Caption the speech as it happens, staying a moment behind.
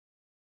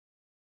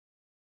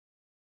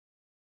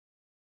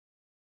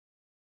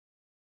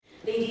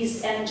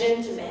Ladies and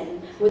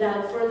gentlemen,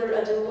 without further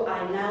ado,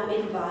 I now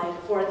invite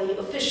for the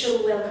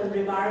official welcome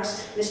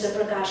remarks Mr.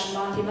 Prakash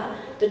Mathema,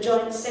 the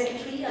Joint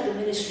Secretary at the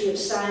Ministry of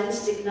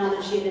Science,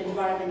 Technology and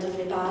Environment of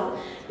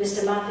Nepal.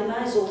 Mr.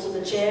 Mathema is also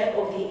the chair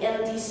of the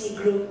LDC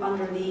group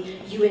under the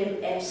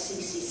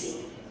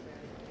UNFCCC.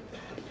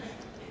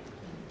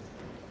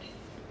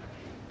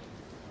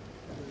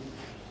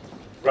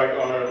 Right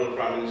Honourable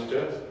Prime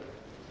Minister,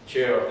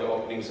 Chair of the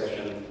opening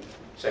session,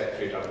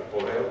 Secretary Dr.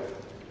 Porel,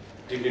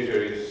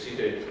 dignitaries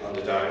seated on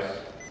the dais,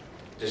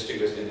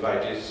 distinguished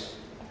invitees,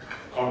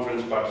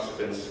 conference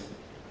participants,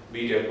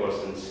 media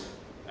persons,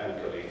 and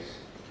colleagues.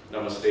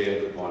 Namaste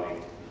and good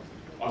morning.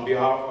 On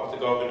behalf of the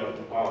Government of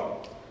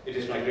Nepal, it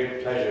is my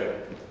great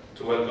pleasure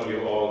to welcome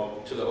you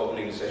all to the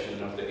opening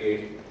session of the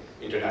 8th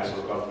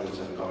International Conference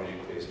on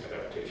Community-Based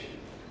Adaptation.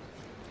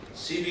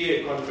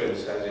 CBA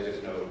conference, as it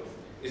is known,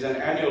 is an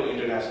annual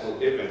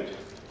international event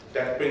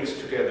that brings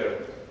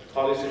together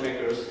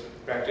policymakers,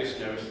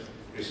 practitioners,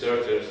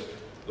 researchers,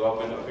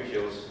 government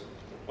officials,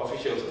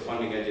 officials of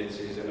funding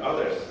agencies, and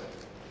others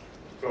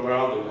from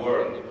around the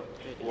world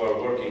who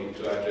are working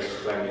to address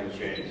climate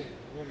change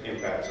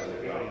impacts on the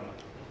ground.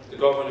 The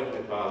Government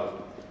of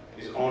Nepal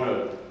is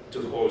honored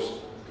to host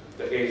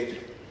the 8th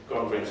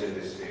conference in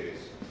this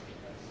series.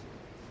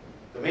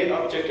 The main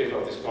objective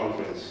of this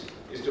conference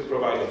is to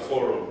provide a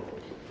forum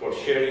for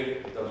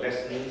sharing the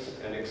lessons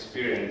and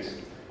experience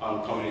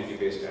on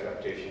community-based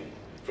adaptation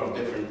from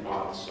different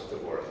parts of the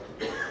world.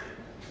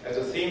 As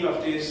the theme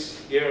of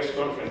this year's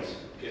conference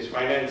is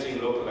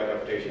financing local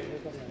adaptation,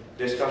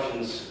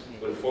 discussions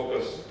will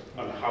focus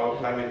on how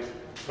climate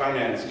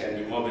finance can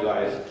be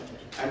mobilized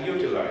and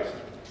utilized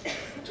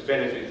to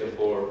benefit the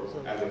poor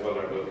and the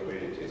vulnerable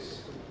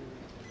communities.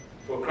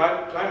 For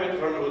climate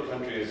vulnerable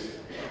countries,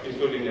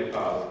 including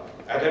Nepal,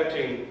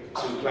 adapting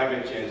to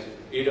climate change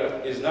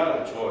is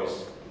not a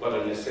choice, but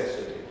a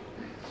necessity.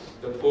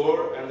 The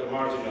poor and the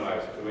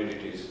marginalized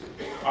communities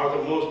are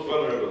the most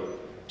vulnerable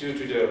due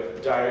to their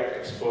direct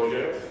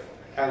exposure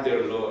and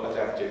their low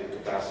adaptive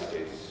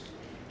capacities.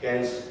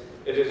 Hence,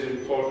 it is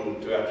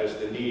important to address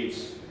the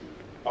needs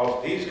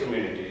of these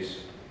communities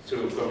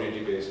through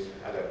community-based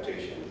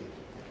adaptation.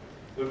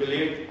 We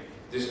believe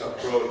this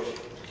approach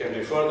can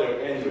be further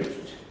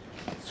enriched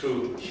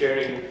through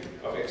sharing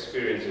of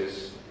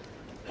experiences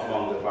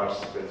among the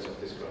participants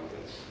of this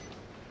conference.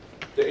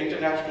 The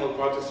international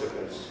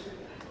participants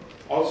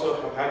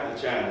also have had the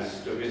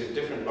chance to visit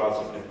different parts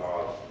of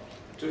Nepal,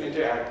 to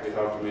interact with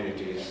our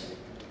communities,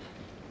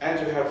 and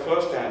to have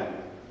first-hand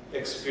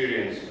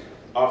experience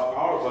of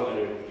our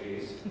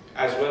vulnerabilities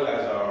as well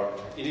as our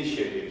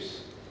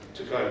initiatives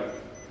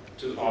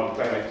on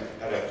climate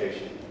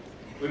adaptation.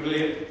 We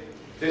believe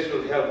this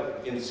will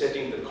help in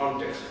setting the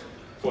context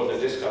for the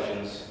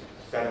discussions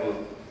that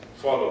will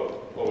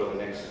follow over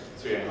the next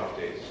 3.5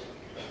 days.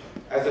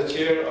 As the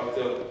chair of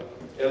the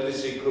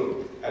LDC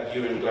group at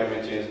UN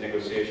climate change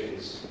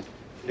negotiations,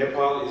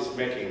 Nepal is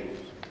making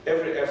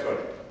every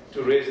effort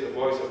to raise the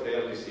voice of the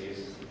LDCs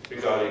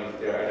regarding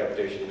their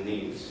adaptation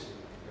needs.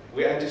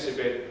 We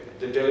anticipate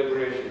the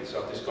deliberations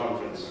of this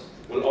conference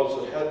will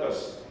also help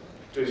us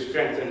to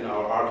strengthen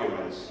our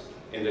arguments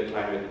in the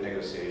climate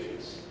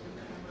negotiations.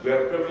 We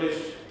are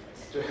privileged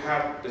to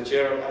have the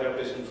chair of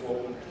Adaptation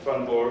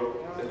Fund Board,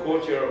 the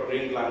co-chair of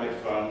Green Climate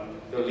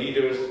Fund, the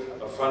leaders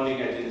of funding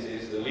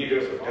agencies, the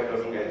leaders of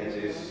development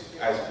agencies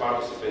as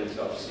participants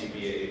of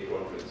CBA8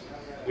 conference.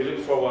 We look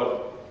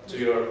forward to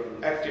your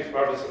active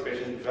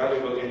participation,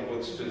 valuable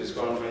inputs to this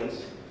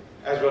conference,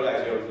 as well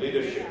as your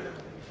leadership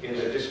in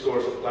the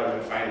discourse of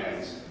climate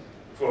finance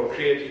for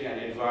creating an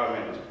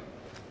environment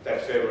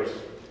that favors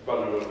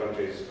vulnerable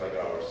countries like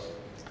ours.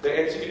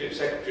 The Executive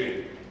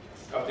Secretary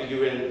of the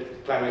UN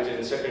Climate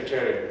Change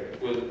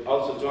Secretariat will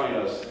also join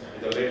us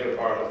in the later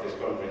part of this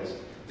conference.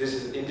 This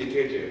is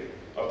indicative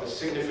of the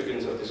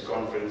significance of this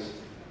conference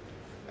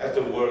as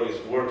the world is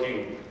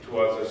working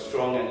towards a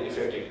strong and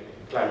effective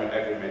climate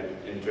agreement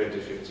in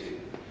 2050.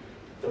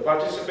 The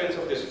participants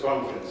of this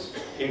conference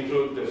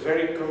include the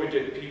very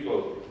committed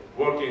people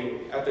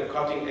working at the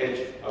cutting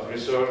edge of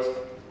research,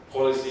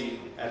 policy,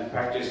 and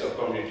practice of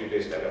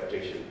community-based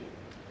adaptation.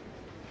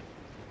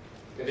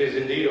 It is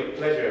indeed a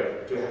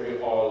pleasure to have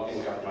you all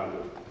in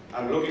Kathmandu.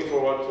 I'm looking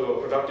forward to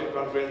a productive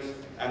conference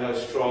and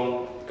a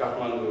strong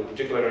Kathmandu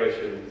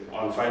declaration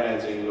on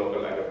financing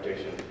local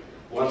adaptation.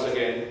 Once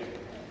again,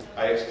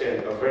 I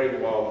extend a very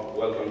warm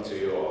welcome to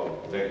you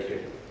all. Thank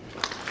you.